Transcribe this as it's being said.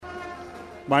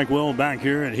Mike Will back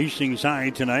here at Hastings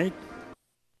High tonight.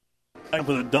 Time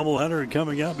for the doubleheader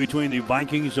coming up between the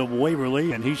Vikings of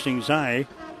Waverly and Hastings High.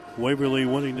 Waverly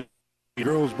winning the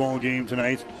girls' ball game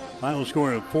tonight. Final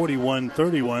score of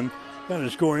 41-31. Got a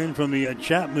score in from the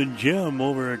Chapman Gym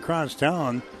over across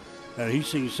town at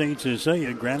Hastings St.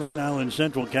 Cecilia. Granite Island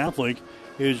Central Catholic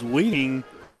is leading.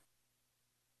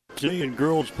 And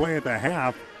girls play at the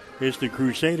half. It's the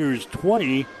Crusaders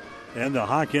 20 and the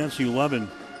Hawkettes 11.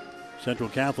 Central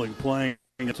Catholic playing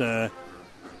at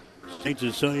St.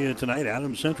 Cecilia tonight.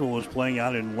 Adams Central is playing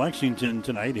out in Lexington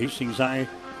tonight. Hastings High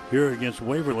here against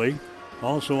Waverly.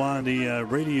 Also on the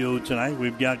radio tonight,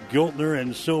 we've got Giltner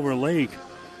and Silver Lake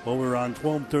over on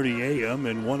 1230 AM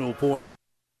and 104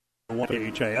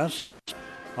 KHIS.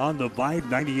 On the Vibe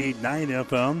 98.9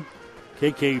 FM,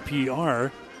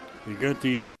 KKPR. You got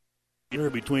the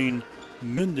between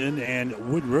Minden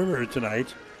and Wood River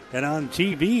tonight. And on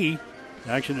TV,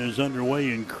 action is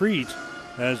underway in Crete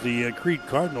as the Crete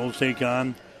Cardinals take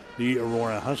on the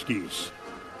Aurora Huskies.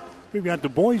 We've got the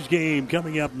boys game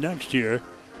coming up next year.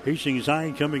 Hastings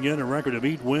High coming in a record of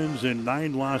 8 wins and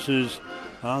 9 losses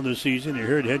on the season. You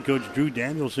heard head coach Drew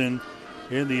Danielson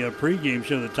in the pregame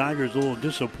show. The Tigers a little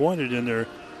disappointed in their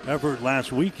effort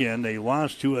last weekend. They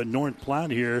lost to North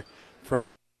Platte here for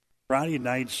Friday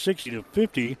night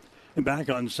 60-50. And back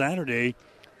on Saturday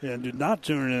and did not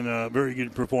turn in a very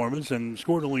good performance and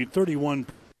scored only 31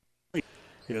 points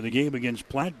in the game against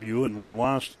Platteview and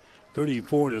lost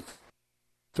 34-31.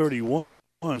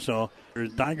 So the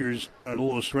Tigers are a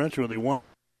little stretch where they won.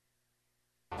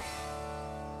 All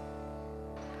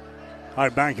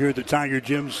right, back here at the Tiger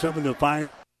Gym, 7-5.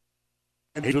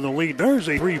 And he's with the lead. There's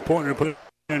a three-pointer put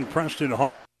in Preston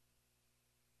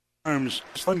Arms.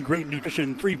 One great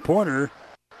nutrition three-pointer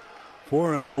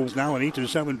for was now an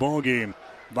 8-7 ball game.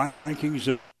 Vikings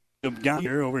have got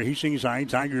here over Hastings High.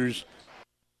 Tigers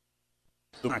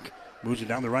moves it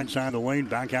down the right side of the lane.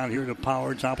 Back out here to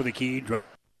Power, top of the key.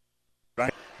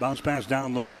 Right, bounce pass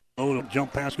down low.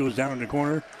 Jump pass goes down in the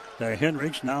corner.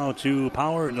 Hendricks now to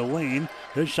Power in the lane.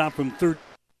 His shot from third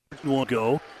will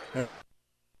go.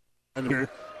 And here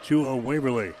to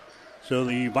Waverly. So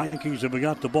the Vikings have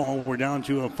got the ball. We're down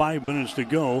to 5 minutes to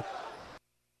go.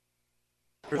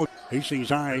 Hastings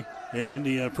High in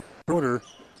the quarter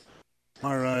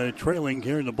are trailing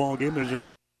here in the ball game. There's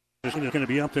going to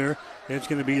be up there. It's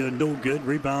going to be a no good.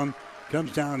 Rebound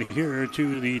comes down here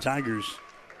to the Tigers.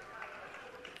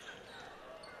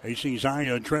 Hastings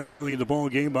High trailing the ball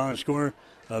game by a score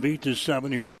of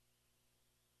 8-7.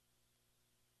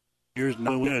 Here's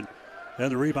no good.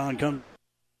 And the rebound comes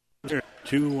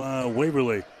to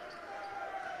Waverly.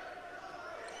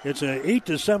 It's an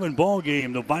 8-7 ball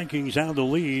game. The Vikings have the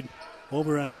lead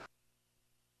over at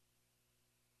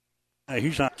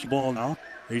Hastings ball now.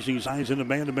 Hastings High's in the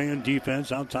man-to-man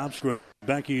defense. Out top,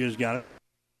 Becky has got it.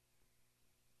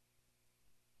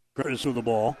 Curtis with the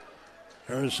ball.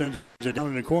 Harrison is it down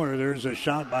in the corner. There's a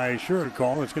shot by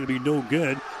Call. It's going to be no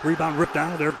good. Rebound ripped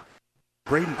out of there.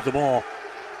 Braden with the ball.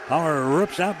 Power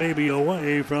rips that baby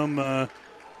away from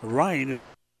Ryan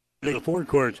in the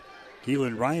forecourt.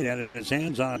 Keelan Ryan had his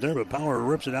hands on it there, but Power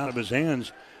rips it out of his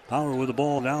hands. Power with the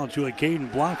ball now to a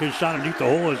Caden Block. His shot underneath the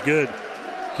hole is good.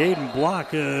 Caden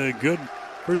Block, good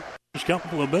first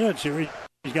couple of minutes here.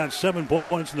 He's got 7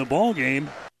 points in the ball game.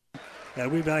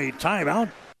 And we've got a timeout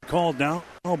called down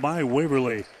by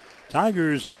Waverly.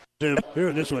 Tigers here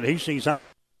in this one. Hastings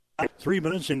 3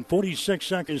 minutes and 46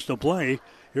 seconds to play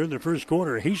here in the first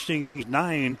quarter. Hastings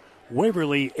 9,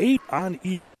 Waverly 8 on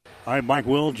each. All right, Mike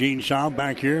Will, Gene Shaw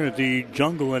back here at the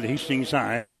Jungle at Hastings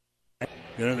High.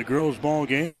 In the girls' ball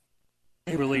game,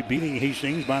 Waverly beating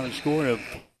Hastings by the score of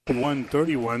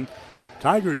 131.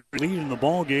 Tigers leading the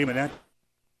ball game, and that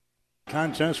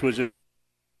contest was the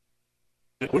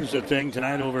thing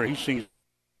tonight over Hastings.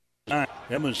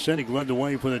 Emma Sennig led the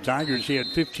way for the Tigers. He had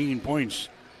 15 points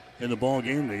in the ball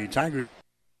game. The Tigers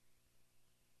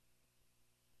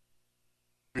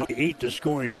 8 to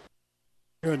score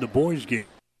here in the boys' game.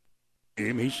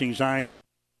 Hastings High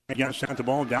got shot the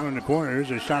ball down in the corner.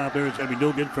 There's a shot up there. It's going to be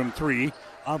no good from 3.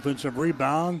 Offensive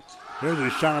rebound. There's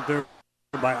a shot up there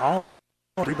by all.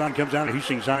 Rebound comes out of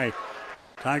Hastings High.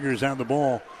 Tigers have the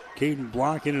ball. Caden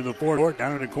Block into the forecourt.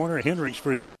 Down in the corner. Hendricks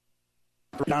for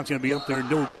shot's going to be up there.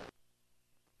 No.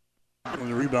 On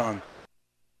the rebound.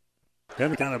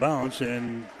 Hendricks out of bounds.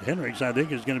 And Hendricks, I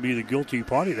think, is going to be the guilty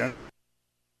party there.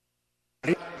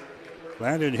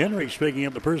 Landon Hendricks picking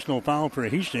up the personal foul for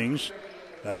Hastings.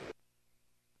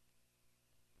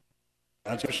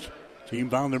 That's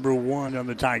team foul number 1 on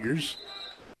the Tigers.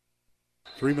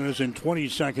 3 minutes and 20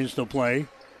 seconds to play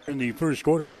in the first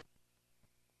quarter.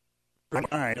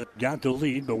 got the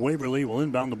lead, but Waverly will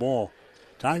inbound the ball.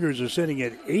 Tigers are sitting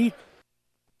at 8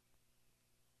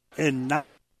 and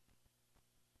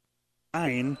 9.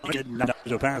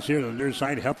 There's a pass here to the near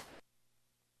side.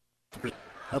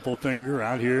 Heffelfinger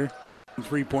out here in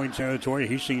 3-point territory.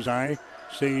 Hastings High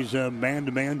stays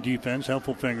man-to-man defense.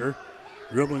 Heffelfinger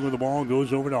dribbling with the ball,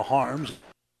 goes over to Harms.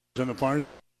 On the far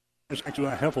side to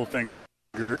a Heffelfinger.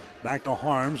 Back to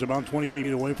Harms, about 20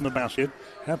 feet away from the basket.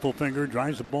 Heffelfinger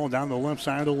drives the ball down the left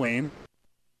side of the lane.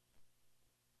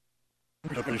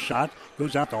 Up a shot,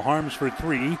 goes out to Harms for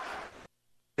 3.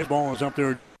 His ball is up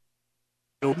there.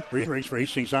 Race for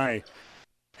Hastings High.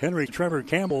 Trevor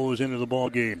Campbell is into the ball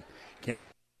game.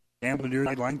 Campbell near the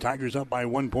sideline. Tigers up by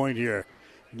 1 point here.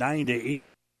 9-8.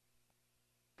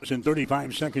 It's in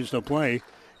 35 seconds to play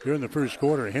here in the first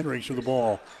quarter. Henricks with the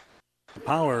ball.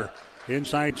 Power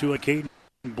inside to a Caden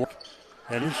Block.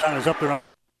 And his shot is up there.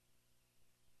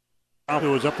 It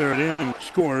was up there and in.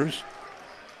 Scores.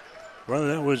 Well,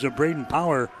 that was a Braden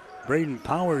Power. Braden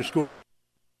Power scored.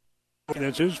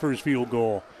 That's his first field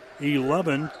goal.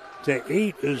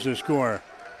 11-8 is the score.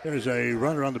 There's a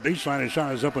runner on the baseline. His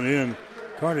shot is up and in.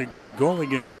 Carter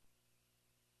Goligan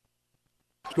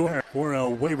score for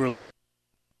Waverly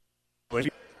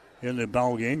in the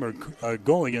ball game. Or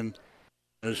Goligan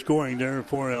is scoring there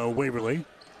for Waverly.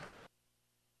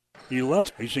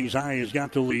 11. Hastings High has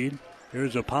got the lead.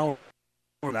 Here's a Power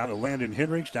now to Landon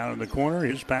Henricks down in the corner.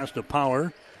 His pass to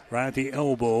Power right at the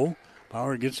elbow.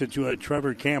 Power gets it to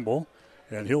Trevor Campbell,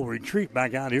 and he'll retreat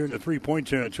back out here in the 3-point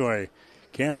territory.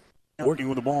 Working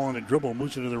with the ball on the dribble,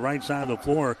 moves it to the right side of the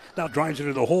floor. Now drives it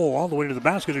to the hole all the way to the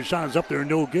basket. His shot is up there,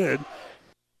 no good.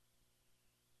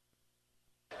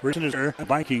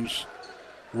 Vikings.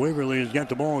 Waverly has got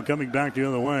the ball coming back the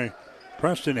other way.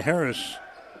 Preston Harms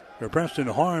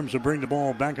will bring the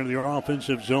ball back into the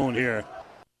offensive zone here.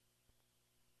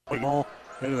 Ball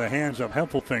into the hands of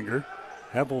Heffelfinger.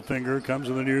 Heffelfinger comes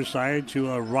to the near side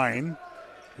to Ryan.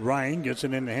 Ryan gets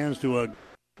it in the hands to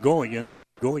Goligan.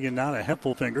 Goligan now to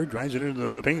Heffelfinger. Drives it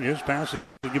into the paint. His pass is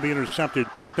going to be intercepted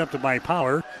by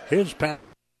Power. His pass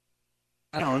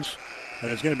bounce.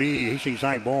 And it's going to be Hastings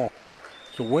High ball.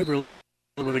 So Waverly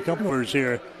with a couple orders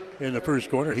here in the first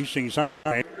quarter. Hastings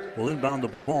High will inbound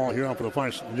the ball here off of the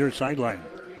far near sideline.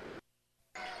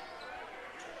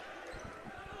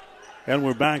 And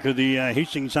we're back at the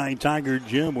Hastings High Tiger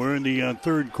gym. We're in the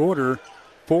third quarter.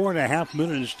 4.5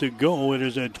 minutes to go. It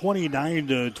is a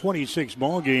 29-26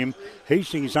 ball game.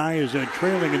 Hastings High is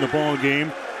trailing in the ball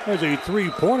game. There's a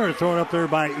three-pointer thrown up there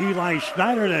by Eli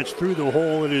Schneider. That's through the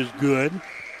hole. It is good.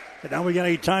 And now we got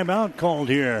a timeout called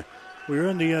here. We're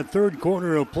in the third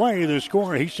quarter of play. The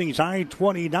score, Hastings High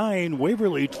 29,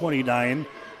 Waverly 29.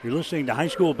 You're listening to high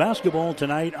school basketball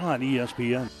tonight on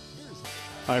ESPN.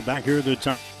 All right, back here at the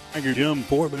Tiger Gym.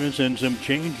 4 minutes and some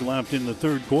change left in the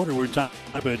third quarter. We're tied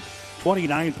up at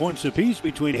 29 points apiece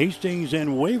between Hastings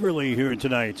and Waverly here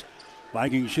tonight.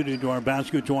 Vikings shooting to our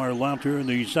basket to our left here in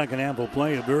the second half of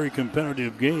play. A very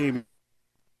competitive game.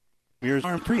 Here's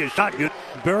Harms, a shot good.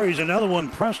 Buries another one.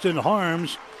 Preston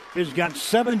Harms has got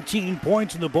 17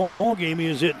 points in the ball game. He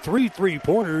has hit 3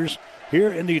 3-pointers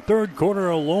here in the third quarter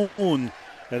alone. And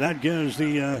that gives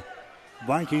the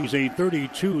Vikings a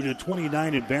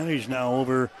 32-29 advantage now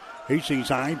over Hastings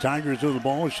High. Tigers with the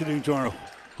ball shooting to our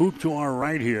hoop to our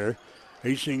right here.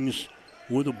 Hastings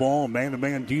with the ball,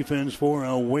 man-to-man defense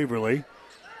for Waverly.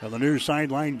 On the near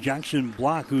sideline, Jackson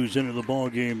Block, who's into the ball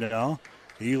game now.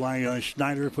 Eli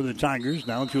Schneider for the Tigers,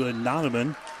 down to a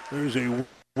Nonaman. There's a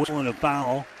whistle and a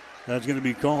foul that's going to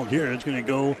be called here. It's going to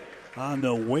go on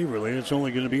the Waverly. It's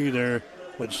only going to be their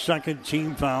second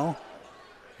team foul.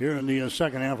 Here in the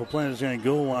second half of play, it's going to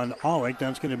go on Alec.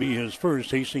 That's going to be his first.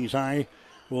 Hastings High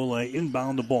will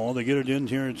inbound the ball. They get it in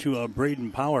here to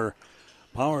Braden Power.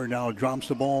 Power now drops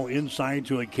the ball inside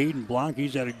to a Caden Block.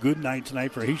 He's had a good night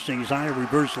tonight for Hastings High. A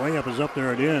reverse layup is up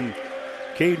there and in.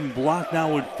 Caden Block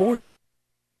now with 4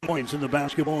 points in the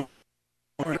basketball.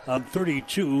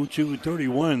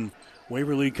 32-31.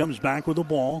 Waverly comes back with the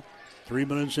ball. 3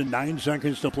 minutes and 9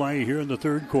 seconds to play here in the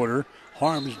third quarter.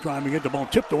 Harms driving it. The ball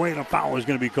tipped away and a foul is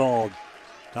going to be called.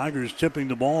 Tigers tipping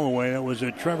the ball away. That was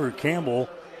Trevor Campbell.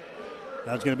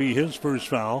 That's going to be his first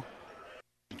foul.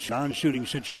 Non-shooting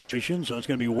situation, so it's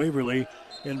going to be Waverly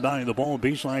inbounding the ball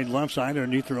baseline left side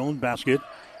underneath their own basket.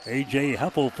 A.J.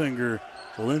 Heffelfinger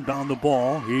will inbound the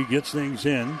ball. He gets things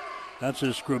in. That's a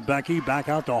Skrebecki back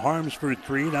out to Harms for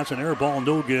 3. That's an air ball,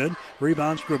 no good.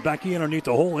 Rebound Skrebecki underneath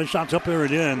the hole. His shot's up there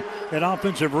and in. An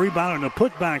offensive rebound and a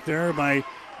putback there by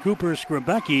Cooper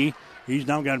Skrebecki. He's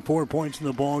now got 4 points in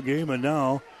the ball game, and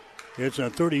now it's a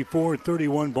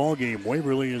 34-31 ball game.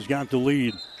 Waverly has got the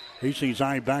lead. Hastings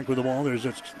High back with the ball. There's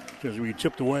going to be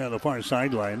tipped away on the far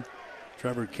sideline.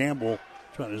 Trevor Campbell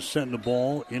trying to send the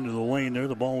ball into the lane there.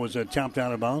 The ball was tapped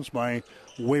out of bounds by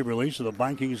Waverly, so the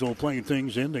Vikings will play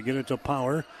things in to get it to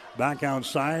Power. Back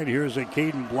outside, here's a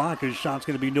Caden Block. His shot's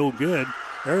going to be no good.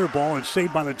 Air ball and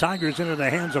saved by the Tigers into the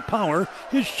hands of Power.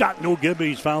 His shot no good, but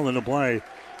he's fouled in the play.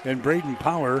 And Braden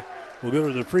Power will go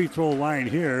to the free throw line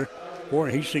here for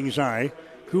Hastings High.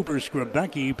 Cooper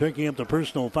Skrabecki picking up the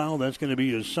personal foul. That's going to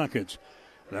be his second.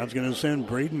 That's going to send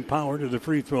Braden Power to the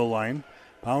free throw line.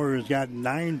 Power has got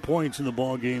 9 points in the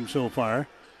ball game so far.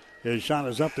 His shot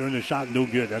is up there, and the shot no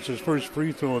good. That's his first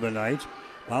free throw of the night.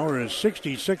 Power is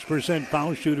 66%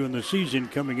 foul shooter in the season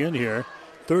coming in here.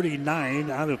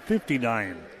 39 out of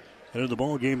 59. Head of the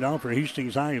ball game now for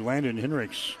Hastings High, Landon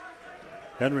Henricks.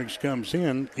 Henricks comes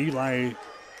in. Eli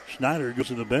Schneider goes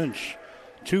to the bench.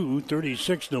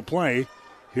 2:36 to play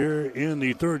here in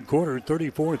the third quarter.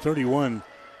 34-31.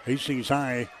 Hastings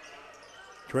High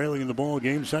trailing in the ball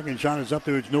game. Second shot is up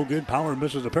there. It's no good. Power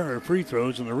misses a pair of free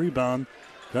throws, and the rebound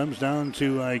comes down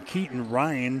to Keaton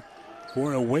Ryan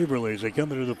for a Waverly as they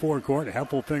come into the forecourt.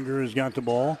 Heffelfinger has got the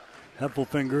ball.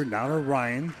 Heffelfinger now to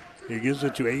Ryan. He gives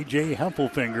it to A.J.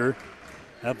 Heffelfinger.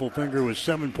 Heffelfinger with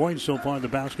 7 points so far in the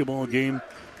basketball game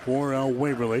for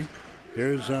Waverly.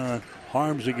 Here's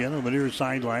Harms again on the near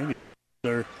sideline.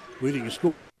 They're leading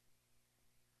school.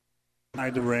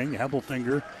 Inside the ring,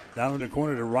 Heffelfinger down in the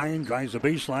corner to Ryan, drives the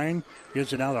baseline,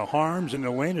 gets it out of Harms in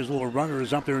the lane. His little runner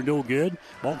is up there, no good.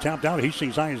 Ball tapped out.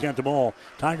 Hastings High has got the ball.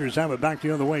 Tigers have it back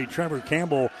the other way. Trevor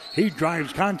Campbell, he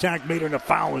drives, contact made, and a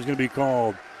foul is going to be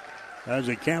called. As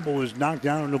Campbell is knocked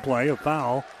down in the play, a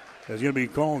foul is going to be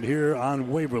called here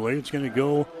on Waverly. It's going to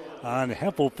go on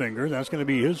Heffelfinger. That's going to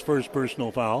be his first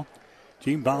personal foul.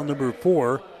 Team foul number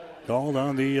 4 called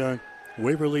on the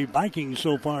Waverly Vikings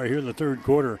so far here in the third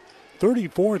quarter.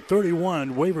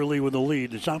 34-31, Waverly with the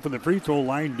lead. The shot from the free throw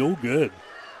line, no good.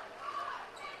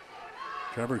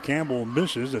 Trevor Campbell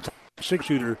misses, the top 6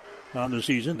 shooter on the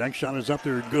season. Next shot is up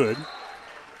there, good.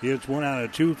 He hits 1 out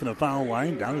of 2 from the foul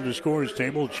line. Down to the scorer's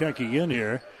table, checking in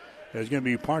here. There's going to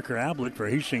be Parker Ablett for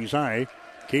Hastings High.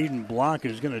 Caden Block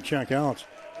is going to check out.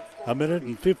 1 minute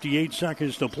and 58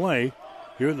 seconds to play.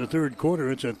 Here in the third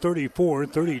quarter, it's a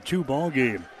 34-32 ball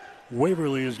game.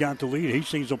 Waverly has got the lead.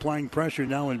 Hastings applying pressure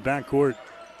now in backcourt.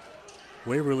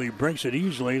 Waverly breaks it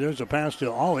easily. There's a pass to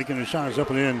Olick, and the shot is up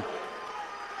and in.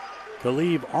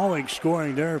 Khalib Olick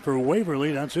scoring there for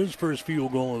Waverly. That's his first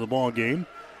field goal of the ball game.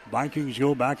 Vikings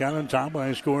go back out on top by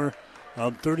a score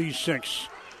of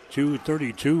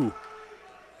 36-32.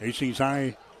 Hastings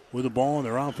High with the ball in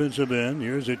their offensive end.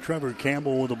 Here's a Trevor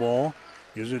Campbell with the ball.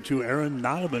 Gives it to Aaron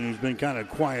Nottaman, who's been kind of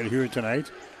quiet here tonight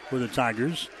for the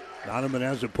Tigers. Nottaman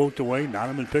has it poked away.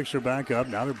 Nottaman picks her back up.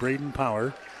 Now to Braden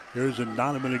Power. Here's a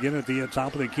Nottaman again at the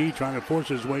top of the key, trying to force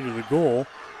his way to the goal.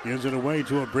 Gives it away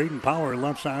to a Braden Power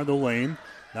left side of the lane.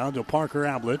 Now to Parker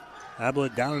Ablett.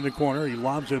 Ablett down in the corner. He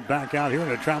lobs it back out here in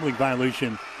a traveling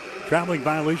violation. Traveling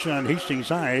violation on Hastings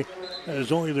High. That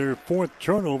is only their 4th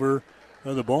turnover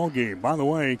of the ball game. By the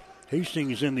way,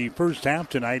 Hastings in the first half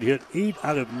tonight hit 8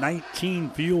 out of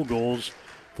 19 field goals.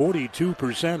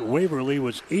 42%. Waverly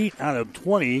was 8 out of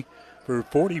 20 for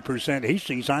 40%.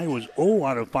 Hastings High was 0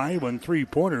 out of 5 on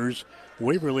 3-pointers.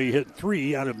 Waverly hit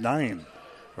 3 out of 9.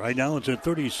 Right now it's a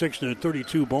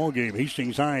 36-32 ball game.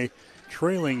 Hastings High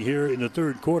trailing here in the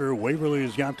third quarter. Waverly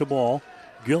has got the ball.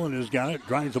 Gillen has got it.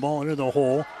 Drives the ball into the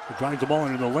hole. Drives the ball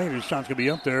into the lane. His shot's going to be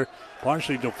up there.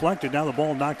 Partially deflected. Now the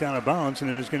ball knocked out of bounds, and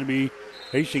it is going to be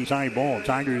Hastings High ball.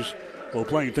 Tigers will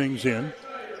play things in.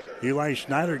 Eli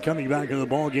Schneider coming back into the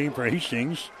ball game for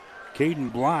Hastings.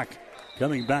 Caden Block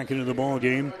coming back into the ball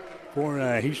game for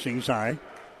Hastings High.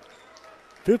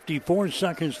 54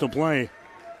 seconds to play.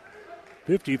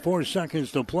 54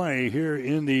 seconds to play here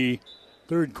in the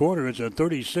third quarter. It's a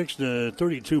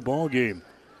 36-32 ball game.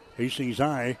 Hastings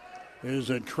High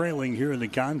is trailing here in the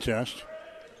contest.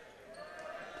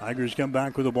 Tigers come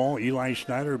back with the ball. Eli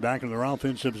Schneider back in their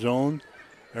offensive zone.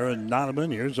 Aaron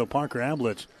Nottaman. Here's a Parker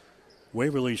Ablett.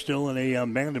 Waverly still in a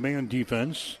man-to-man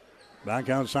defense. Back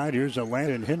outside, here's a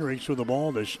Landon Henricks with the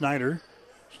ball to Schneider.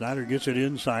 Schneider gets it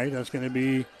inside. That's going to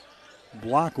be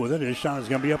Block with it. His shot is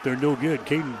going to be up there, no good.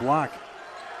 Caden Block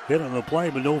hit on the play,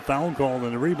 but no foul call.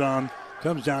 And the rebound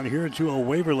comes down here to a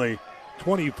Waverly.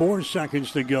 24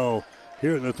 seconds to go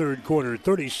here in the third quarter.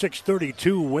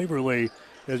 36-32. Waverly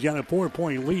has got a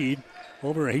 4-point lead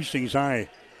over Hastings High.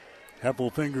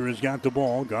 Heffelfinger has got the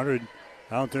ball, guarded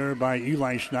out there by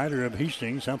Eli Schneider of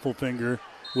Hastings. Heffelfinger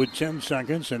with 10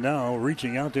 seconds, and now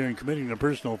reaching out there and committing a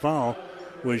personal foul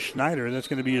with Schneider. That's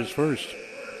going to be his first.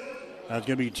 That's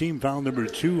going to be team foul number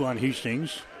 2 on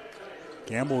Hastings.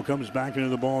 Campbell comes back into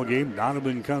the ball game.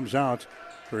 Donovan comes out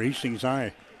for Hastings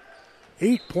High.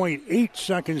 8.8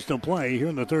 seconds to play here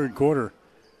in the third quarter.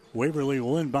 Waverly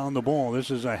will inbound the ball.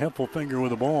 This is a Heffelfinger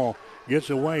with the ball. Gets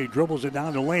away, dribbles it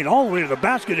down the lane, all the way to the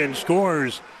basket and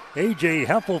scores. A.J.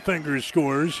 Heffelfinger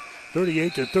scores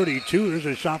 38-32. There's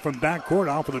a shot from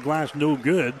backcourt off of the glass, no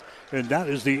good. And that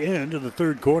is the end of the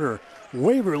third quarter.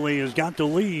 Waverly has got the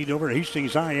lead over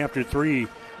Hastings High after 3.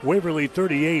 Waverly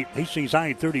 38, Hastings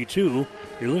High 32.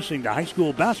 You're listening to high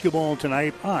school basketball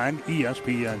tonight on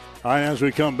ESPN. All right, as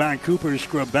we come back, Cooper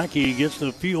Skrabecki gets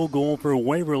the field goal for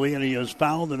Waverly, and he is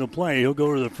fouled in the play. He'll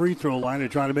go to the free throw line to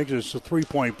try to make this a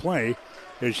three-point play.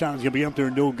 His shot is going to be up there,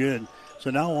 no good.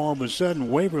 So now all of a sudden,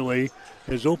 Waverly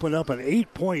has opened up an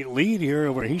 8-point lead here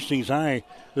over Hastings High.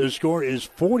 The score is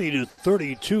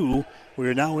 40-32. We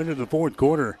are now into the fourth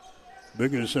quarter.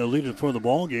 Biggest leader for the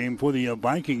ball game for the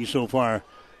Vikings so far.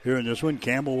 Here in this one,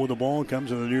 Campbell with the ball comes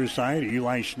to the near side.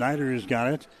 Eli Schneider has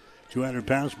got it. 200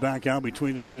 pass back out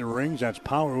between the rings. That's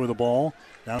Power with the ball.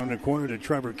 Down in the corner to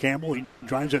Trevor Campbell. He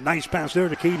drives a nice pass there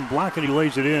to Caden Block, and he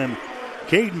lays it in.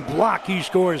 Caden Block, he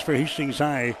scores for Hastings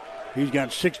High. He's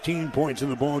got 16 points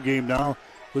in the ball game now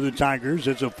for the Tigers.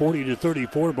 It's a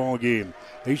 40-34 ball game.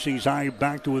 Hastings High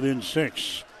back to within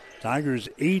 6. Tigers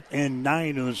 8-9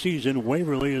 in the season.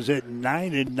 Waverly is at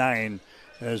 9-9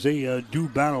 as they do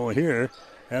battle here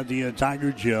at the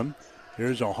Tiger Gym.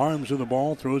 Here's a Harms with the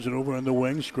ball, throws it over on the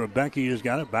wing. Skrabecki has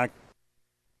got it back.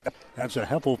 That's a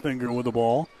Heffelfinger with the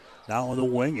ball. Now on the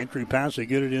wing, entry pass, they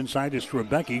get it inside to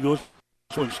Skrabecki. Goes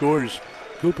and scores.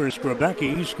 Cooper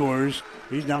Skrabecki, he scores.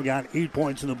 He's now got 8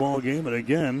 points in the ball game, and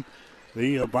again,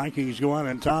 the Vikings go out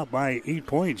on top by 8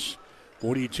 points.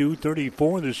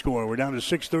 42-34 the score. We're down to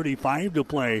 6:35 to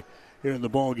play here in the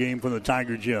ball game for the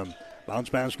Tiger Gym. Bounce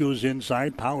pass goes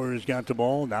inside. Power has got the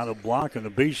ball. Now to Block on the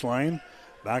baseline.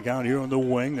 Back out here on the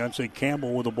wing. That's a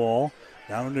Campbell with the ball.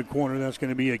 Down in the corner, that's going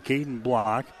to be a Caden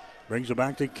Block. Brings it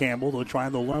back to Campbell. They'll try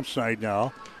the left side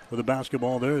now. With the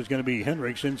basketball there is going to be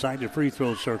Hendricks inside the free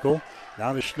throw circle.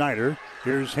 Now to Schneider.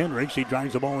 Here's Hendricks. He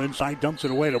drives the ball inside, dumps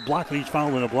it away to Block, and he's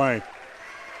fouled in the play.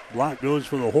 Block goes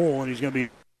for the hole, and he's going to be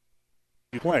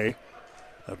play.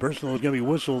 A personal is going to be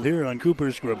whistled here on Cooper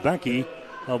Skrabecki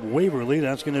of Waverly.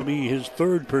 That's going to be his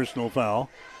third personal foul.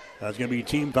 That's going to be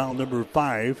team foul number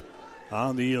 5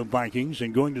 on the Vikings.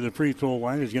 And going to the free throw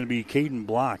line is going to be Caden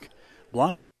Block.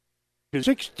 Block is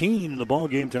 16 in the ball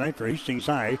game tonight for Hastings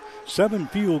High. 7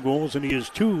 field goals, and he is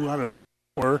 2 out of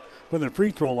 4 from the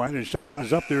free throw line. His shot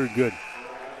is up there good.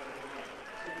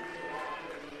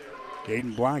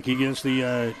 Caden Block, he gets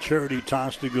the charity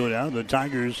toss to go down. The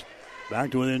Tigers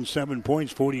back to within 7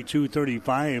 points.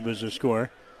 42-35 is the score.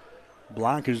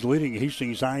 Block is leading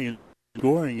Hastings High in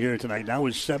scoring here tonight. Now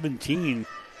is 17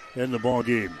 in the ball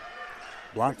game.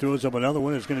 Block throws up another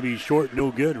one. It's going to be short, no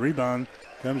good. Rebound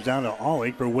comes down to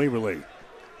Ollie for Waverly.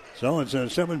 So it's a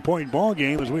 7-point ball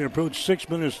game as we approach 6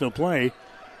 minutes to play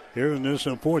here in this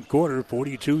fourth quarter.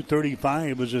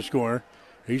 42-35 is the score.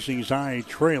 Hastings High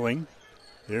trailing.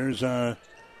 There's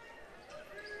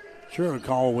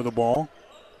Chiricall with the ball.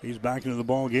 He's back into the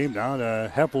ball game now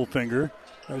to Heffelfinger.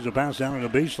 There's a pass down on the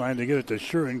baseline to get it to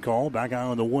Chiricall. Back out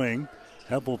on the wing.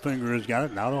 Heffelfinger has got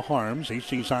it now to Harms.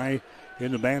 Hastings High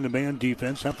in the man-to-man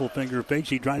defense. Heffelfinger fakes.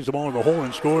 He drives the ball to the hole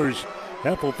and scores.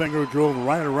 Heffelfinger drove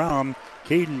right around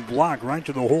Caden Block right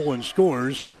to the hole and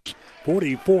scores.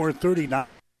 44-39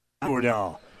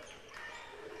 now.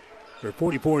 For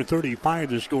 44-35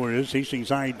 the score is. Hastings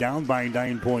High down by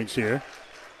 9 points here.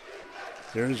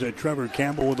 There's a Trevor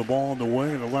Campbell with the ball on the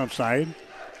wing on the left side.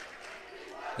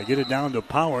 They get it down to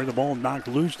Power. The ball knocked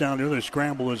loose down there. The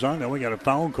scramble is on. Now we got a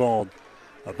foul called.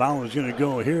 A foul is going to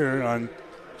go here on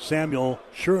Samuel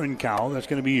Schurenkow. That's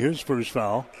going to be his first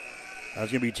foul.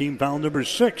 That's going to be team foul number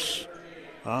 6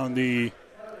 on the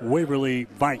Waverly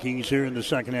Vikings here in the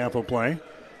second half of play.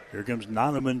 Here comes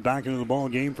Nonaman back into the ball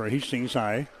game for Hastings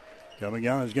High. Coming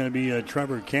out is going to be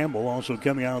Trevor Campbell. Also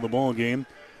coming out of the ball game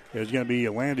is going to be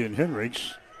Landon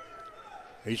Hendricks.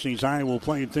 Hastings High will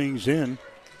play things in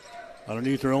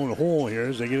underneath their own hole here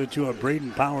as they get it to a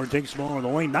Braden Power. Takes the ball in the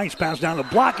lane. Nice pass down to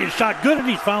Block. His shot good, and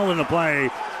he's fouling the play.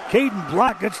 Caden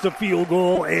Block gets the field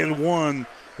goal and one.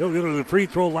 He'll go to the free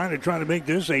throw line to try to make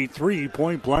this a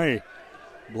 3-point play.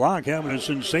 Block having a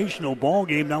sensational ball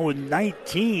game now with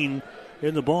 19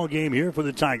 in the ball game here for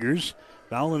the Tigers.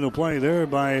 Foul in the play there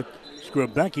by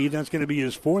Skrabecki. That's going to be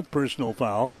his 4th personal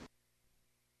foul.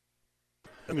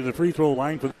 To the free throw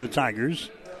line for the Tigers.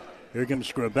 Here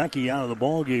comes Skrabecki out of the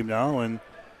ball game now, and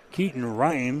Keaton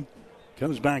Ryan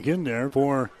comes back in there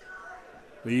for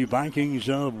the Vikings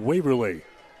of Waverly.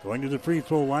 Going to the free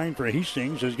throw line for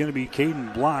Hastings is going to be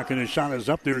Caden Block, and his shot is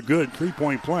up there good.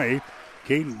 3-point play.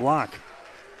 Caden Block.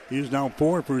 He is now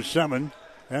 4 for 7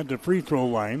 at the free throw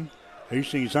line.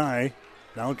 Hastings High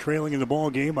now trailing in the ball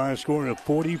game by a score of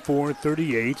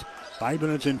 44-38. 5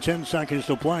 minutes and 10 seconds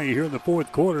to play here in the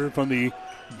fourth quarter from the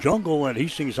jungle at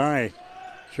Hastings High.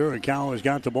 Shirakawa has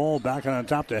got the ball back on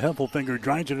top to Heffelfinger.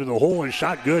 Drives into the hole and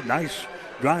shot good. Nice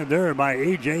drive there by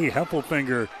A.J.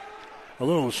 Heffelfinger. A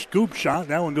little scoop shot.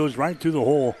 That one goes right through the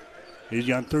hole. He's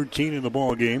got 13 in the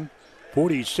ball game.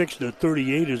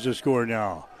 46-38 is the score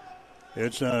now.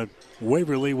 It's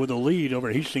Waverly with a lead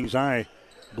over Hastings High.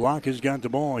 Block has got the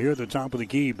ball here at the top of the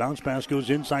key. Bounce pass goes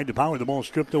inside to Power. The ball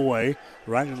stripped away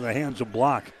right into the hands of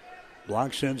Block.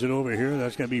 Block sends it over here.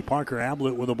 That's going to be Parker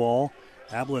Ablett with the ball.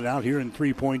 Ablett out here in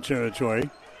 3-point territory.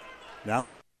 Now,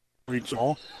 reads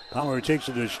all. Power takes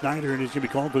it to Schneider, and he's going to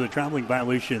be called for the traveling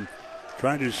violation.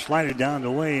 Trying to slide it down the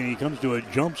lane. He comes to a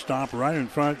jump stop right in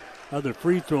front of the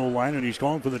free throw line, and he's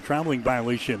called for the traveling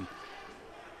violation.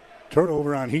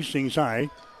 Turnover on Hastings High.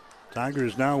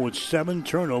 Tigers now with 7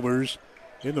 turnovers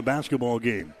in the basketball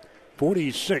game.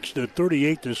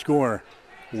 46-38 to score.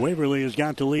 Waverly has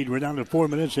got the lead. We're down to 4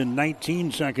 minutes and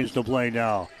 19 seconds to play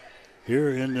now. Here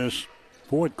in this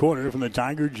fourth quarter from the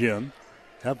Tiger gym.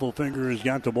 Heffelfinger has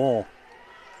got the ball.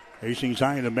 Hastings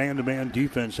High in a man-to-man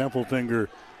defense. Heffelfinger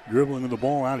dribbling the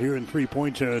ball out here in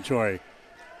 3-point territory.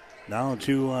 Now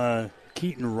to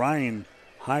Keaton Ryan,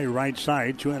 high right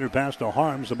side. 200 pass to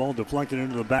Harms. The ball deflected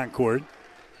into the backcourt.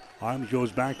 Harms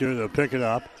goes back there to pick it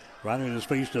up. Right in his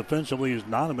face defensively is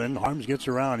Nonaman. Harms gets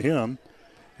around him.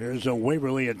 Here's a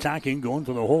Waverly attacking, going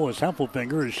for the hole is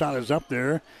Heffelfinger. His shot is up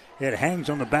there. It hangs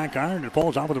on the back iron. It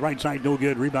falls off of the right side. No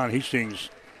good. Rebound Hastings.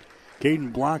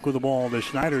 Caden Block with the ball. The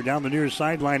Schneider down the near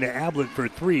sideline to Ablett for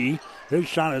 3. His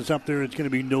shot is up there. It's going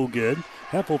to be no good.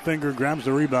 Heffelfinger grabs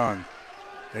the rebound.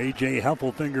 A.J.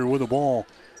 Heffelfinger with the ball.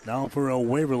 Now for a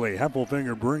Waverly.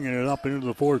 Heffelfinger bringing it up into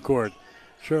the forecourt.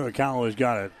 Shirakawa has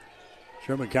got it.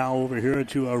 Shirakawa over here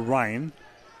to Ryan.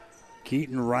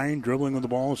 Keaton Ryan dribbling with the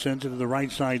ball. Sends it to the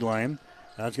right sideline.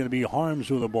 That's going to be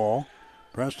Harms with the ball.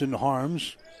 Preston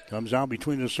Harms comes out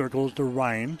between the circles to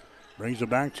Ryan. Brings it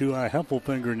back to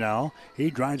Heffelfinger now.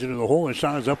 He drives it to the hole. His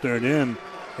shot is up there and in.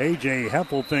 A.J.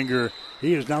 Heffelfinger,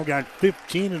 he has now got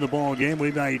 15 in the ball game.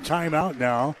 We've got a timeout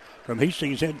now from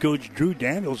Hastings head coach Drew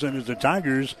Danielson as the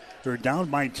Tigers are down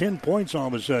by 10 points all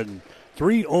of a sudden.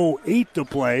 3:08 to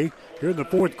play here in the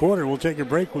fourth quarter. We'll take a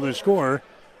break with a score.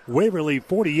 Waverly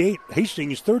 48,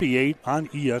 Hastings 38 on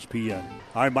ESPN.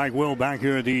 Hi, Mike Will back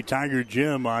here at the Tiger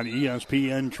Gym on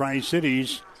ESPN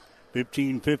Tri-Cities.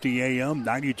 1550 AM,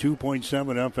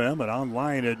 92.7 FM, and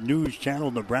online at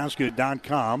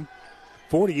newschannelnebraska.com.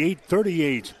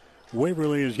 48-38.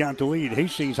 Waverly has got the lead.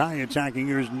 Hastings High attacking.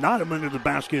 Here's Notaman to the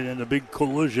basket and a big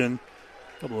collision.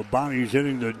 A couple of bodies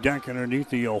hitting the deck underneath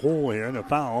the hole here. And a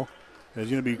foul is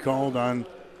going to be called on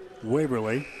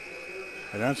Waverly.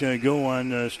 And that's going to go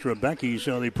on Strabecki.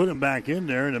 So they put him back in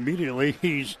there, and immediately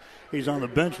he's on the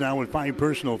bench now with 5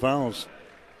 personal fouls.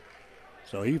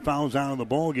 So he fouls out of the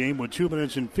ball game with 2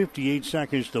 minutes and 58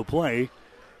 seconds to play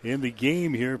in the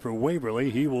game here for Waverly.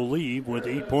 He will leave with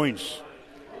 8 points.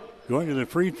 Going to the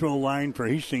free throw line for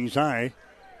Hastings High.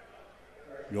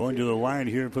 Going to the line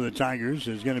here for the Tigers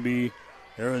is going to be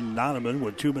Aaron Nonaman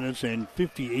with 2 minutes and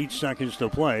 58 seconds to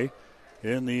play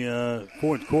in the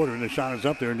fourth quarter. And the shot is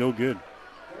up there, no good.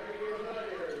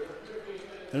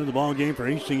 Into the ball game for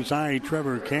Hastings High,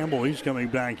 Trevor Campbell, he's coming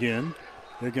back in.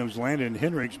 Here comes Landon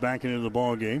Hendricks back into the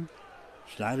ball game.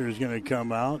 Schneider is going to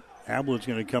come out. Ablett's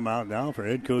going to come out now for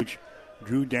head coach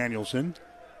Drew Danielson.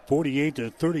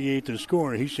 48-38 to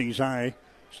score. Hastings High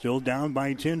still down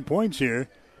by 10 points here.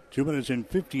 2 minutes and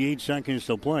 58 seconds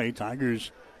to play.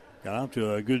 Tigers got off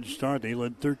to a good start. They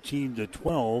led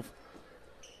 13-12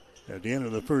 at the end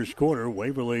of the first quarter.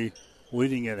 Waverly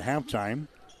leading at halftime.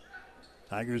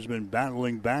 Tigers have been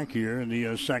battling back here in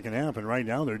the second half, and right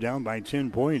now they're down by 10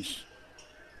 points.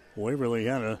 Waverly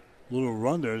had a little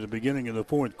run there at the beginning of the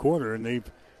fourth quarter, and they've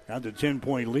got the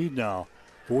 10-point lead now.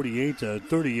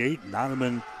 48-38.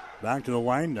 Nonaman back to the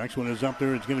line. Next one is up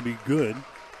there. It's going to be good.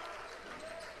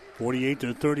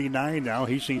 48-39 now.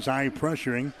 Hastings High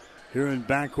pressuring here in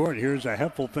backcourt. Here's a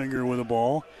Heffelfinger with the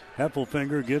ball.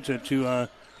 Heffelfinger gets it to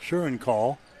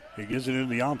Schurenkall. He gets it into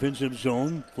the offensive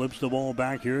zone. Flips the ball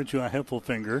back here to a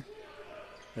Heffelfinger.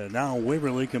 And now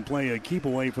Waverly can play a keep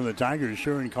away from the Tigers.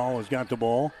 Schurenkall has got the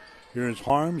ball. Here's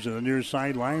Harms on the near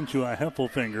sideline to a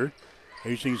Heffelfinger.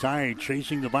 Hastings High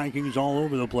chasing the Vikings all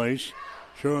over the place.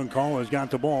 Schurenkall has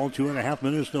got the ball. 2.5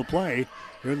 minutes to play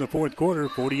here in the fourth quarter.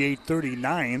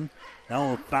 48-39.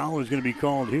 Now a foul is going to be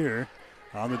called here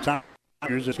on the top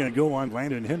Tigers. It's going to go on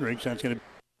Landon Hendricks. That's going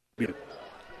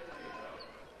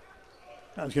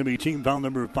to be team foul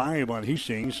number 5 on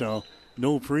Hastings, so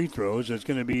no free throws. It's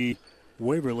going to be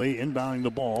Waverly inbounding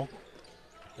the ball.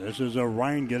 This is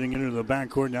Ryan getting into the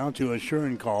backcourt now to a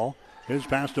Shuren call. His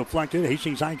pass deflected.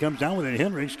 Hastings High comes down with it.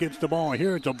 Hendricks gets the ball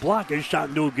here. It's a block. His shot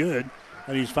no good,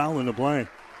 and he's fouling the play.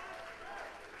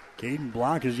 Caden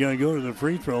Block is going to go to the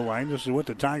free throw line. This is what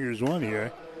the Tigers want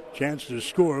here. Chance to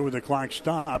score with the clock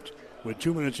stopped with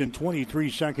 2 minutes and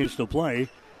 23 seconds to play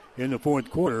in the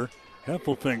fourth quarter.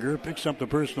 Heffelfinger picks up the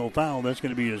personal foul. That's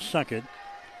going to be his second.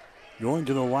 Going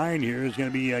to the line here is going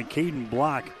to be Caden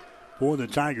Block for the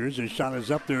Tigers. His shot is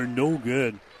up there, no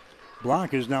good.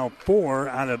 Block is now 4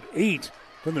 out of 8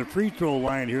 from the free throw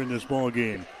line here in this ball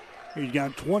game. He's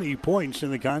got 20 points in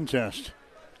the contest.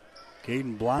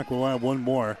 Caden Block will have one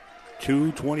more.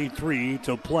 2:23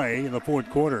 to play in the fourth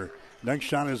quarter. Next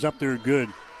shot is up there, good.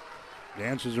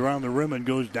 Dances around the rim and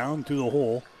goes down through the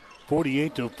hole.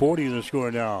 48-40 the score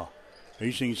now.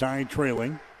 Hastings High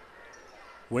trailing.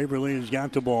 Waverly has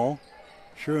got the ball.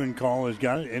 Shurencall has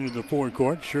got it into the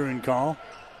forecourt. Shurencall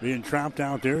being trapped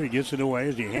out there. He gets it away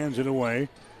as he hands it away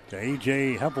to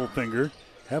A.J. Heffelfinger.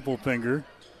 Heffelfinger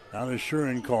out of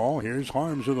Shurencall. Here's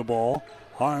Harms with the ball.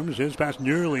 Harms, his pass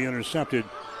nearly intercepted.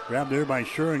 Grabbed there by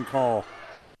Shurencall.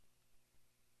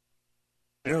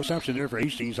 Interception there for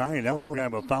Hastings High, and now we're going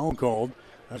to have a foul called.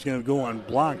 That's going to go on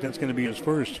Block. That's going to be his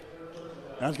first.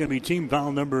 That's going to be team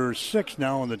foul number 6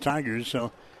 now on the Tigers.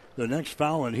 So the next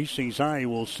foul on Hastings High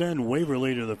will send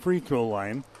Waverly to the free throw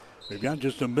line. We've got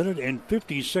just 1 minute and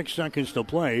 56 seconds to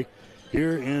play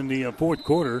here in the fourth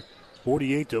quarter.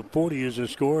 48-40 is the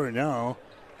score, and now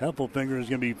Heffelfinger is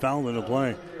going to be fouled in the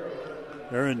play.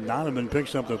 Aaron Donovan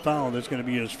picks up the foul. That's going to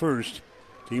be his first.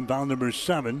 Team foul number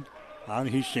 7 on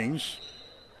Hastings.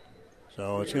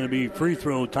 So it's going to be free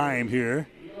throw time here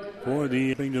for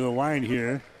the thing to the line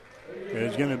here.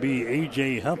 It's going to be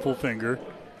A.J. Heffelfinger.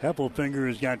 Heffelfinger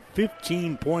has got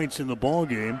 15 points in the ball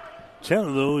game. 10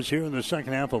 of those here in the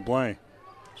second half of play.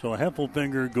 So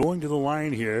Heffelfinger going to the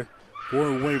line here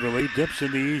for Waverly. Dips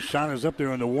in the east. Shot is up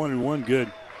there on the 1-and-1.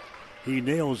 Good. He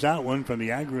nails that one from the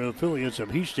Agri Affiliates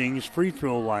of Hastings free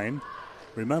throw line.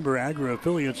 Remember, Agri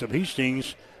Affiliates of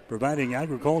Hastings providing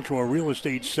agricultural real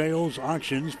estate sales,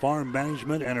 auctions, farm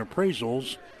management, and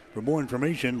appraisals. For more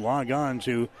information, log on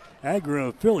to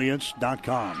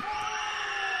agriaffiliates.com.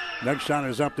 Next shot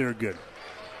is up there, good.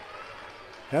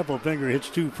 Heffelfinger hits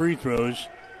 2 free throws.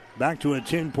 Back to a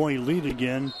 10-point lead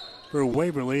again for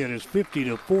Waverly. It is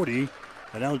 50-40.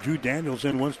 And now Drew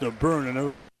Danielson wants to burn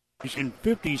another. In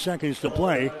 50 seconds to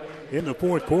play in the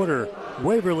fourth quarter.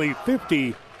 Waverly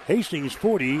 50, Hastings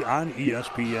 40 on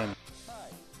ESPN.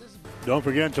 Don't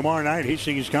forget, tomorrow night,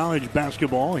 Hastings College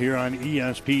basketball here on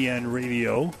ESPN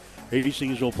Radio.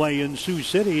 Hastings will play in Sioux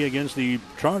City against the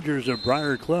Chargers of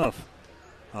Briar Clough.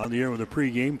 On the air with a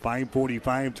pregame,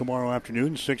 5:45 tomorrow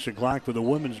afternoon, 6 o'clock for the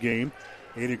women's game,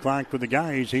 8 o'clock for the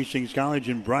guys, Hastings College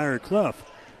and Briar Clough.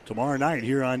 Tomorrow night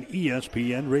here on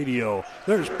ESPN Radio.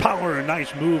 There's Power, a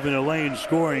nice move in the lane,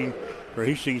 scoring for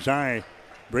Hastings High.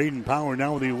 Braden Power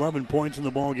now with 11 points in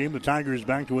the ball game. The Tigers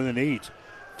back to within 8.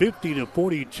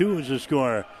 50-42 is the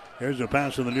score. There's a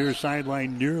pass to the near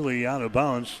sideline, nearly out of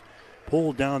bounds.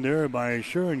 Pulled down there by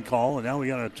Shurencall, and now we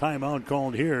got a timeout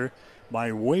called here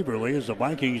by Waverly as the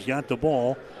Vikings got the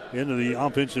ball into the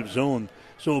offensive zone.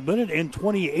 So 1 minute and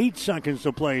 28 seconds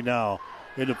to play now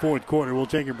in the fourth quarter. We'll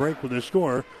take a break with the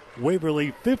score.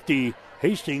 Waverly 50,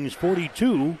 Hastings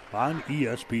 42 on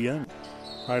ESPN.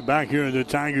 All right, back here at the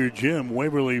Tiger Gym,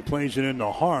 Waverly plays it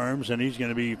into Harms, and he's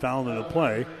going to be fouled in the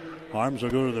play. Harms will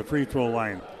go to the free throw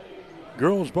line.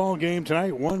 Girls ball game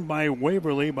tonight won by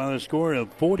Waverly by the score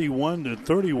of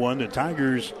 41-31. The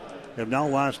Tigers have now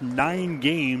lost 9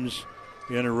 games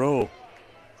in a row.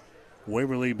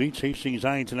 Waverly beats Hastings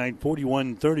High tonight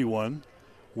 41-31.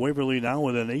 Waverly now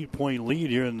with an 8-point lead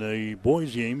here in the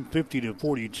boys game,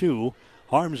 50-42.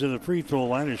 Harms in the free throw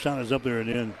line. His shot is up there and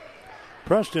in.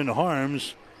 Preston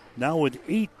Harms now with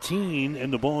 18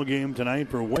 in the ball game tonight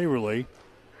for Waverly.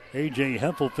 A.J.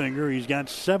 Heffelfinger, he's got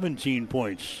 17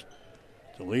 points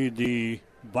to lead the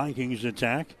Vikings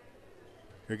attack.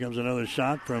 Here comes another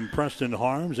shot from Preston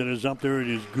Harms. It is up there. It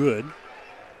is good.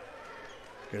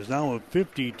 It's now a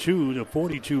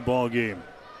 52-42 ball game.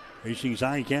 Hastings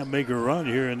High can't make a run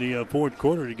here in the fourth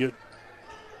quarter to get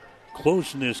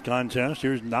close in this contest.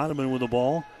 Here's Donovan with the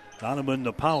ball. Donovan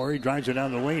the power. He drives it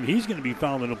down the lane. He's going to be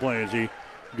fouled in the play as he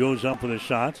goes up with a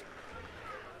shot.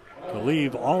 To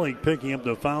leave Aulich picking up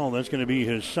the foul. That's going to be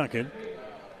his second.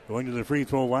 Going to the free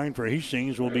throw line for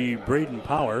Hastings will be Braden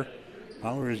Power.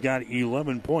 Power has got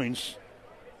 11 points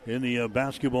in the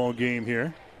basketball game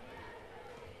here.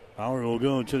 Bauer will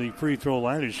go to the free throw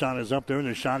line. His shot is up there, and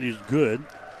the shot is good.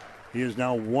 He is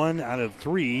now 1 out of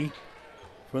 3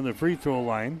 from the free throw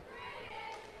line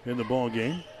in the ball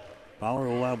game. Bauer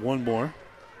will have one more.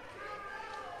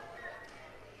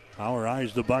 Bauer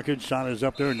eyes the bucket. Shot is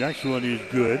up there. Next one is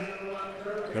good.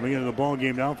 Coming into the ball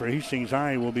game now for Hastings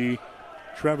High will be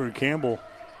Trevor Campbell.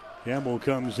 Campbell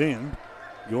comes in.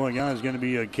 Going on is going to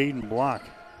be a Caden Block.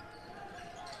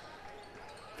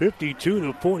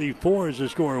 52-44 is the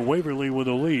score. Waverly with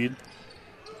a lead.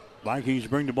 Vikings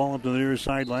bring the ball up to the near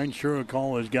sideline.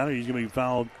 Call has got it. He's going to be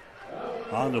fouled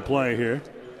on the play here.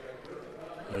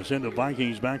 They send the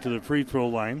Vikings back to the free throw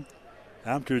line.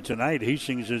 After tonight,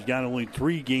 Hastings has got only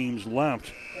 3 games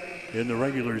left in the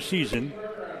regular season.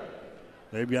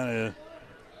 They've got a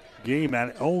game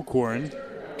at Elkhorn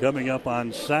coming up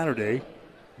on Saturday.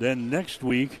 Then next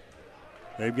week,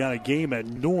 they've got a game at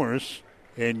Norris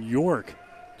and York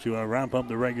to wrap up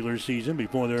the regular season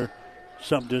before their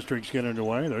sub-districts get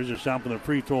underway. There's a shot from the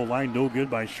free throw line. No good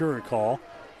by Call.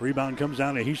 Rebound comes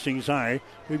down to Hastings High.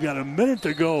 We've got a minute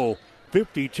to go.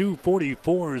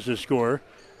 52-44 is the score.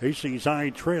 Hastings High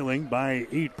trailing by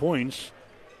 8 points.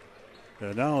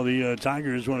 And now the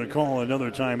Tigers want to call another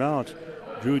timeout.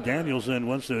 Drew Danielson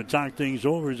wants to talk things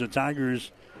over as the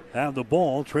Tigers have the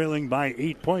ball, trailing by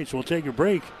 8 points. We'll take a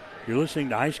break. You're listening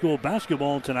to high school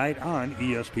basketball tonight on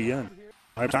ESPN.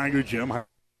 I'm Tiger Jim.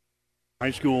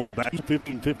 High school basketball,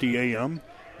 1550 AM,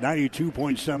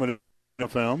 92.7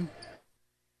 FM.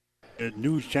 At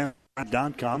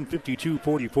newschannel.com,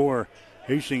 52-44.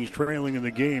 Hastings trailing in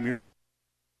the game.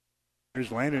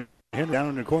 Here's Landon Hen down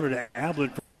in the corner to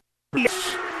Ablett.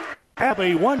 Have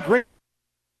a one great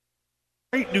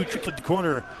new trick at the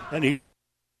corner, and he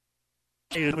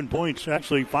 7 points,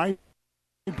 actually 5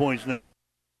 points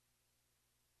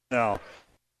now.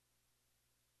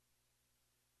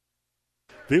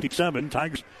 57,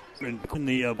 Tigers in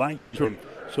the Vikings.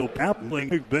 So Pap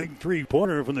playing a big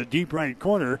three-pointer from the deep right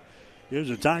corner. Gives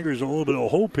the Tigers a little bit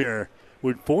of hope here.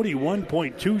 With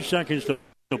 41.2 seconds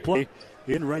to play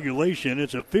in regulation,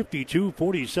 it's a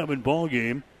 52-47 ball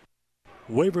game.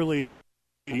 Waverly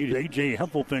needs A.J.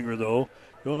 Heffelfinger, though,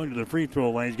 going to the free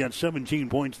throw line. He's got 17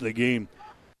 points in the game.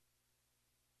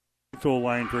 Free throw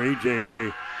line for A.J.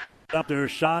 Up there,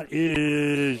 shot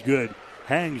is good.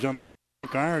 Hangs on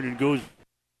the iron and goes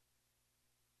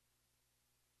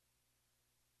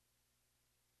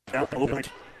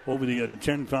over the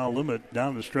 10 foul limit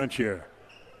down the stretch here.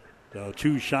 So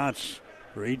 2 shots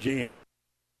for A.J.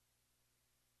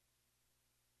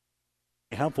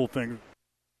 Heffelfinger.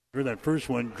 That first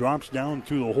one drops down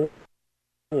through the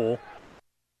hole.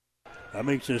 That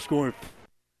makes the score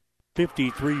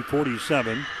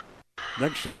 53-47.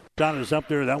 Next shot is up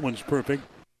there. That one's perfect.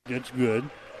 It's good.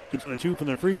 It's a 2 from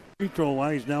the free throw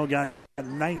line. He's now got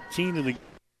 19 in the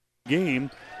game.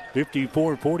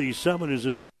 54-47 is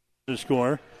the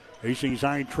score. Hastings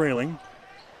High trailing.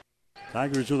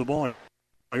 Tigers with the ball.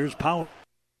 Here's Power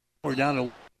down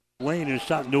the lane. His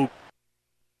shot no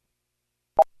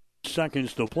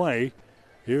seconds to play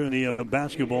here in the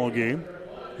basketball game.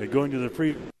 They're going to the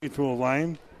free throw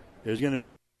line. Is going to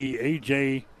be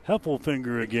A.J.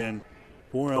 Heffelfinger again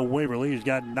for Waverly. He's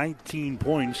got 19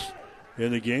 points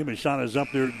in the game. His shot is up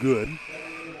there good.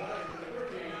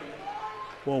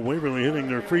 Well, Waverly hitting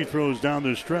their free throws down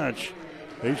the stretch.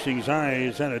 Hastings High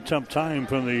has had a tough time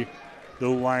from the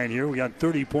line here. We got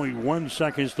 30.1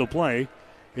 seconds to play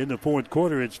in the fourth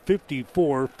quarter. It's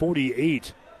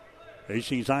 54-48.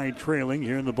 Hastings High trailing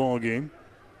here in the ball game.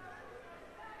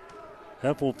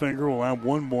 Heffelfinger will have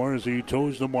one more as he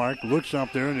toes the mark. Looks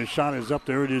up there, and his shot is up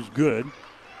there. It is good.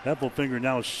 Heffelfinger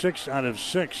now 6 out of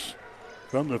 6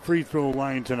 from the free throw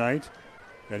line tonight.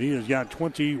 And he has got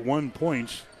 21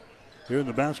 points here in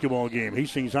the basketball game.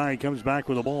 Hastings High comes back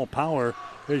with the ball. Power.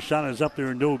 His shot is up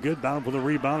there, no good. Bound for the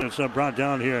rebound. It's brought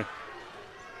down here.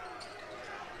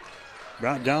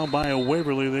 Brought down by a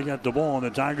Waverly. They got the ball, and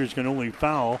the Tigers can only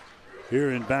foul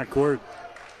here in backcourt.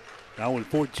 Now with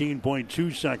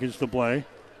 14.2 seconds to play.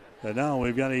 And now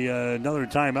we've got another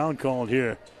timeout called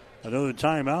here. Another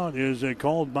timeout is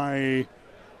called by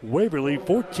Waverly.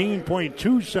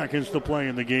 14.2 seconds to play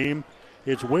in the game.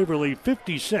 It's Waverly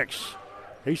 56.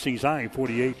 Hastings High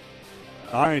 48.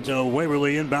 All right,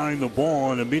 Waverly inbounding the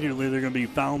ball, and immediately they're going to be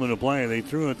fouled in the play. They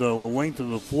threw it the length of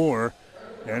the floor,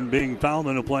 and being fouled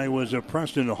in the play was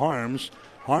Preston Harms.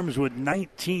 Harms with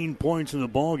 19 points in the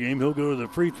ball game. He'll go to the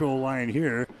free throw line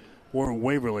here for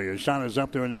Waverly. His shot is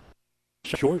up there and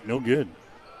short, no good.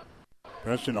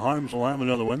 Preston Harms will have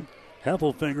another one.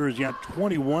 Heffelfinger has got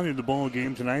 21 in the ball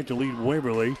game tonight to lead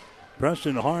Waverly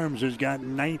Preston Harms has got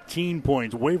 19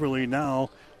 points. Waverly now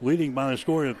leading by a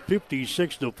score of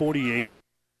 56-48.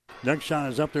 Next shot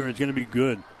is up there. It's going to be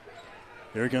good.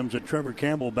 Here comes a Trevor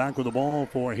Campbell back with the ball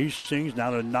for Hastings.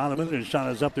 Now to Donovan. His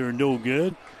shot is up there. No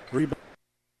good. Rebound.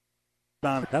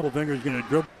 Heffelfinger is going to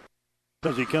dribble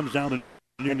as he comes down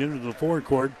into the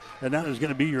forecourt. And that is going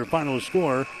to be your final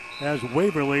score as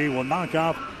Waverly will knock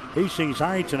off Hastings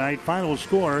High tonight. Final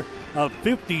score of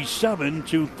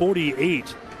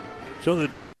 57-48. So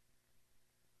the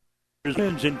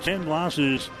wins and 10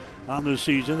 losses on the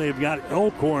season. They've got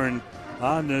Elkhorn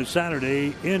on the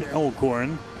Saturday in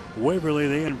Elkhorn. Waverly,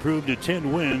 they improved to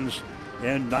 10 wins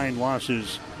and 9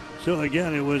 losses. So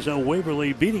again, it was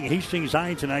Waverly beating Hastings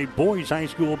High tonight. Boys high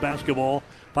school basketball.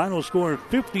 Final score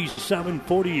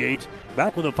 57-48.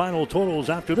 Back with the final totals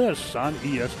after this on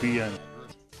ESPN.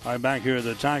 All right, back here at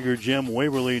the Tiger Gym.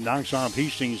 Waverly knocks off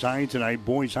Hastings High tonight.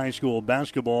 Boys high school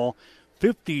basketball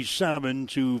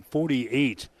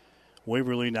 57-48.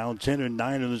 Waverly now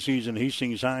 10-9 in the season.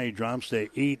 Hastings High drops to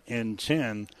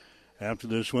 8-10 after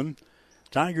this one.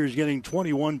 Tigers getting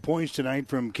 21 points tonight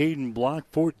from Caden Block,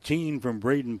 14 from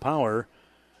Braden Power.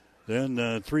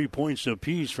 Then 3 points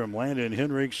apiece from Landon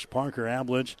Henricks, Parker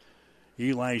Ablett,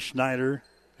 Eli Schneider,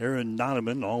 Aaron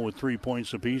Donovan, all with 3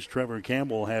 points apiece. Trevor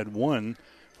Campbell had 1.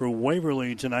 For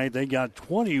Waverly tonight, they got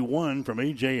 21 from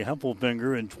A.J.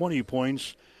 Heffelfinger and 20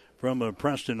 points from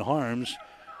Preston Harms.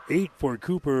 8 for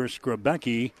Cooper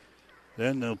Skrabecki.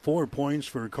 Then 4 points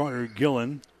for Carter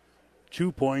Gillen.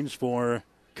 2 points for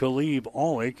Khalib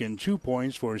Aulick and 2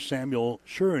 points for Samuel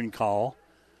Schurenkal.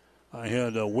 I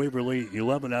had Waverly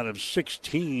 11 out of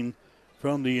 16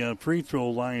 from the free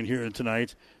throw line here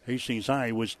tonight. Hastings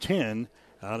High was 10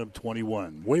 out of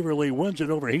 21. Waverly wins it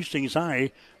over Hastings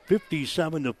High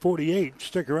 57-48.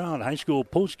 Stick around. High school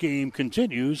postgame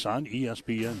continues on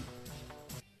ESPN.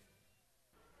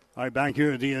 All right, back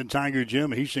here at the Tiger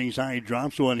Gym. Hastings High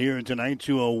drops one here tonight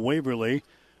to Waverly,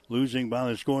 losing by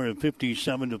the score of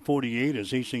 57-48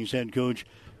 as Hastings head coach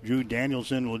Drew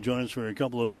Danielson will join us for a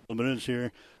couple of minutes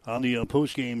here on the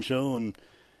postgame show. And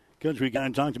Coach, we kind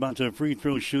of talked about the free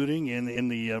throw shooting in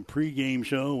the pregame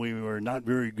show. We were not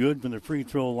very good from the free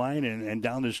throw line, and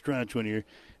down the stretch when you're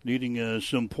needing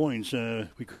some points,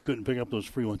 we couldn't pick up those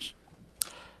free ones.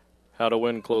 How to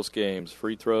win close games: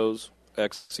 free throws,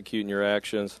 executing your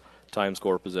actions, time,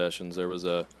 score, possessions. There was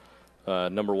a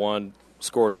number one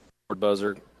score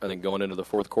buzzer, I think, going into the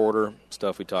fourth quarter.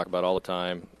 Stuff we talk about all the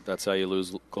time. That's how you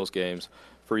lose close games.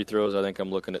 Free throws, I think I'm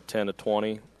looking at 10 to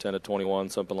 20, 10 to 21,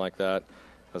 something like that.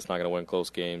 That's not going to win close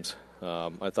games.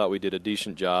 I thought we did a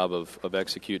decent job of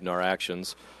executing our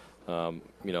actions. When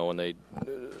they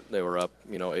were up,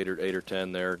 8 or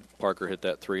 10 there, Parker hit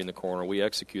that three in the corner. We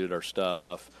executed our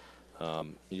stuff.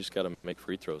 You just got to make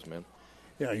free throws, man.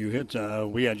 Yeah, you hit.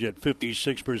 We had you at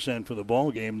 56% for the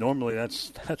ball game. Normally, that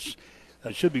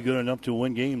should be good enough to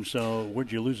win games. So where'd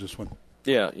you lose this one?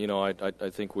 Yeah, I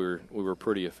think we were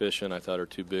pretty efficient. I thought our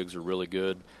two bigs are really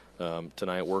good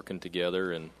tonight, working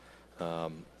together. And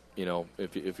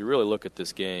if you really look at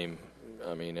this game,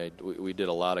 I mean, we did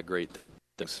a lot of great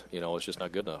things. It's just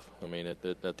not good enough. I mean, at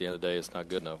the end of the day, it's not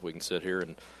good enough. We can sit here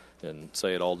and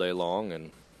say it all day long, and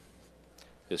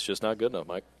it's just not good enough,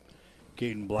 Mike.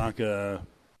 Caden Block,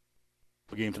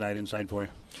 game tonight inside for you.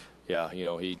 Yeah,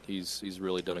 he's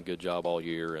really done a good job all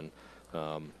year, and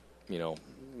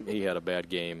he had a bad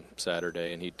game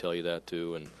Saturday, and he'd tell you that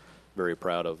too. And very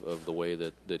proud of the way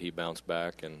that he bounced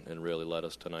back and really led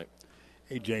us tonight.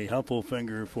 A.J.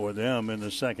 Heffelfinger for them in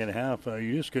the second half.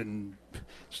 You just couldn't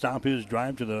stop his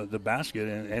drive to the basket,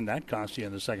 and that cost you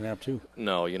in the second half too.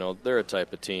 No, they're a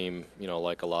type of team,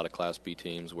 like a lot of Class B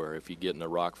teams, where if you get in a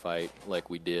rock fight like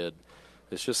we did,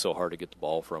 it's just so hard to get the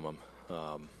ball from them.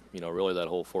 Really that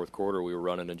whole fourth quarter we were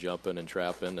running and jumping and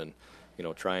trapping and,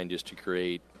 trying just to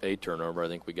create a turnover. I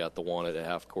think we got the one at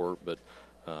half court, but,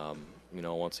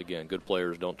 once again, good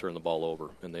players don't turn the ball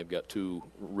over, and they've got two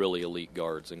really elite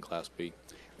guards in Class B.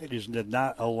 They just did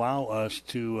not allow us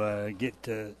to get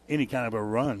any kind of a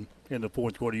run in the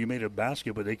fourth quarter. You made a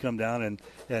basket, but they come down and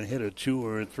hit a 2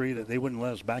 or a 3 that they wouldn't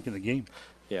let us back in the game.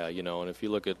 Yeah, and if you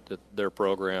look at their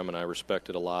program, and I respect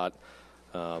it a lot,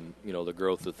 the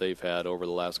growth that they've had over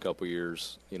the last couple of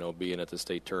years, being at the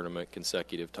state tournament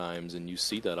consecutive times, and you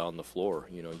see that on the floor.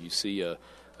 You see a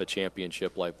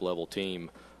championship-like level team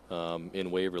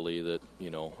in Waverly that,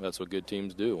 that's what good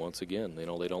teams do. Once again, they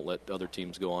don't let other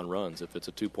teams go on runs. If it's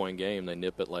a 2-point game, they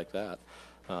nip it like that.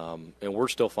 And we're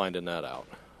still finding that out.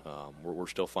 We're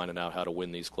still finding out how to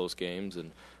win these close games.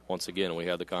 And once again, we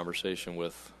had the conversation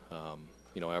with,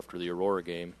 after the Aurora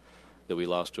game, that we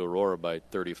lost to Aurora by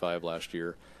 35 last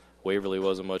year. Waverly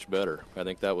wasn't much better. I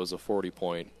think that was a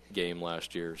 40-point game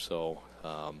last year. So,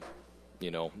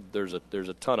 there's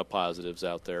a ton of positives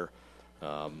out there.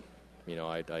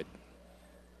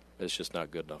 It's just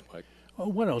not good enough, Mike.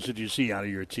 Well, what else did you see out of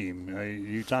your team?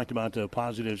 You talked about the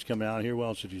positives coming out here. What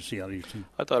else did you see out of your team?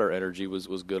 I thought our energy was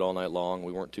good all night long.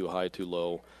 We weren't too high, too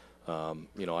low.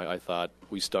 I thought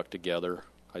we stuck together.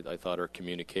 I thought our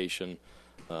communication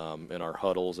and our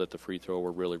huddles at the free throw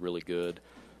were really, really good.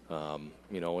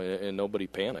 And nobody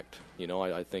panicked.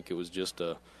 I think it was just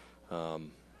a,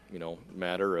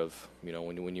 matter of,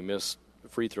 when you miss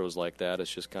free throws like that,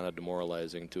 it's just kind of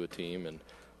demoralizing to a team. And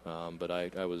but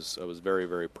I was very,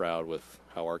 very proud with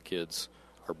how our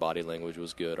body language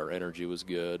was good, our energy was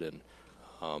good, and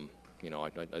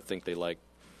I think they like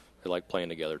playing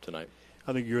together tonight.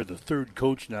 I think you're the third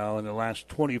coach now in the last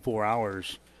 24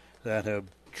 hours that have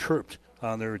chirped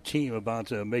on their team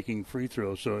about making free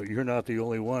throws, so you're not the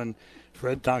only one.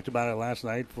 Fred talked about it last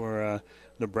night for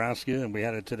Nebraska, and we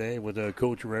had it today with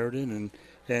Coach Raridan,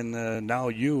 and now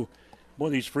you. Boy,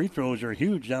 these free throws are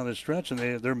huge down the stretch, and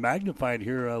they're magnified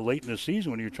here late in the season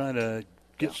when you're trying to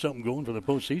get something going for the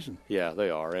postseason. Yeah,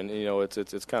 they are, and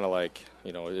it's kind of like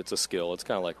it's a skill. It's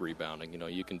kind of like rebounding.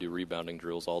 You can do rebounding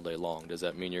drills all day long. Does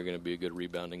that mean you're going to be a good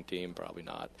rebounding team? Probably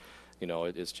not.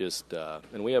 It's just,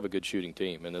 and we have a good shooting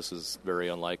team, and this is very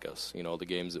unlike us. The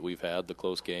games that we've had, the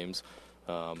close games,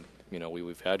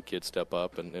 we've had kids step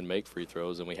up and make free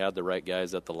throws, and we had the right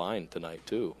guys at the line tonight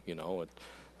too.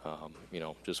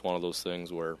 Just one of those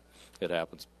things where it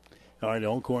happens. All right,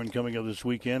 Elkhorn coming up this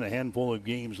weekend. A handful of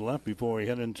games left before we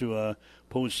head into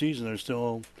postseason. There's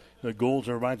still the goals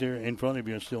are right there in front of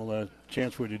you. Still a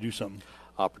chance for you to do something.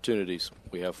 Opportunities.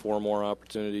 We have 4 more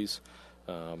opportunities.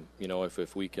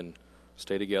 If we can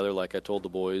stay together, like I told the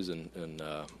boys, and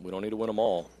we don't need to win them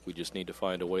all. We just need to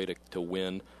find a way to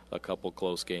win a couple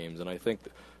close games. And I think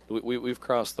that we've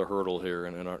crossed the hurdle here,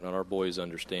 and our boys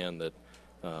understand that.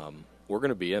 We're going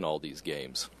to be in all these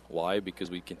games. Why? Because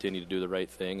we continue to do the right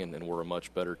thing, and we're a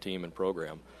much better team and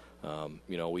program.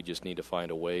 We just need to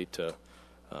find a way to,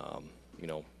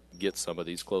 get some of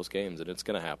these close games, and it's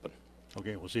going to happen.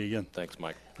 Okay, we'll see you again. Thanks,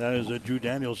 Mike. That is Drew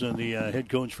Danielson, the head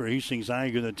coach for Hastings High.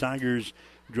 The Tigers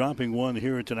dropping one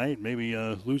here tonight, maybe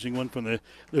losing one from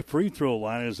the free throw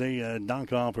line as they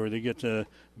knock off or they get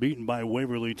beaten by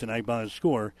Waverly tonight by a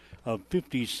score of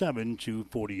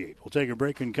 57-48. We'll take a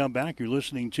break and come back. You're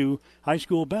listening to high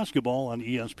school basketball on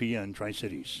ESPN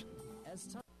Tri-Cities.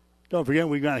 Don't forget,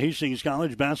 we've got Hastings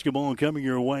College basketball coming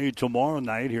your way tomorrow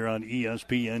night here on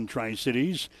ESPN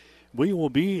Tri-Cities. We will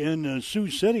be in Sioux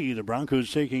City. The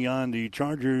Broncos taking on the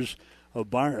Chargers of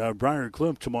Briar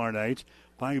Cliff tomorrow night.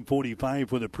 5:45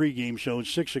 for the pregame show,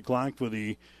 6 o'clock for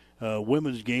the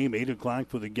women's game, 8 o'clock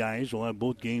for the guys. We'll have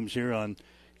both games here on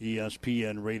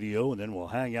ESPN Radio, and then we'll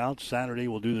hang out. Saturday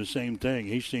we'll do the same thing.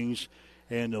 Hastings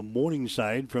and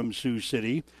Morningside from Sioux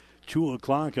City. 2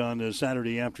 o'clock on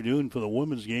Saturday afternoon for the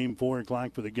women's game, 4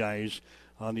 o'clock for the guys.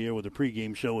 On the air with the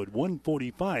pregame show at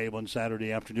 1:45 on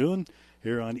Saturday afternoon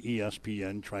here on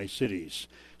ESPN Tri-Cities.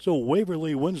 So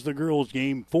Waverly wins the girls'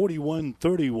 game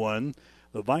 41-31.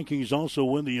 The Vikings also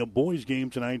win the boys' game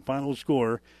tonight. Final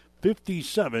score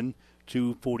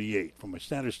 57-48. From a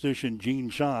statistician, Gene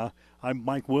Shaw, I'm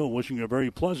Mike Will, wishing you a very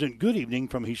pleasant good evening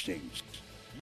from Hastings.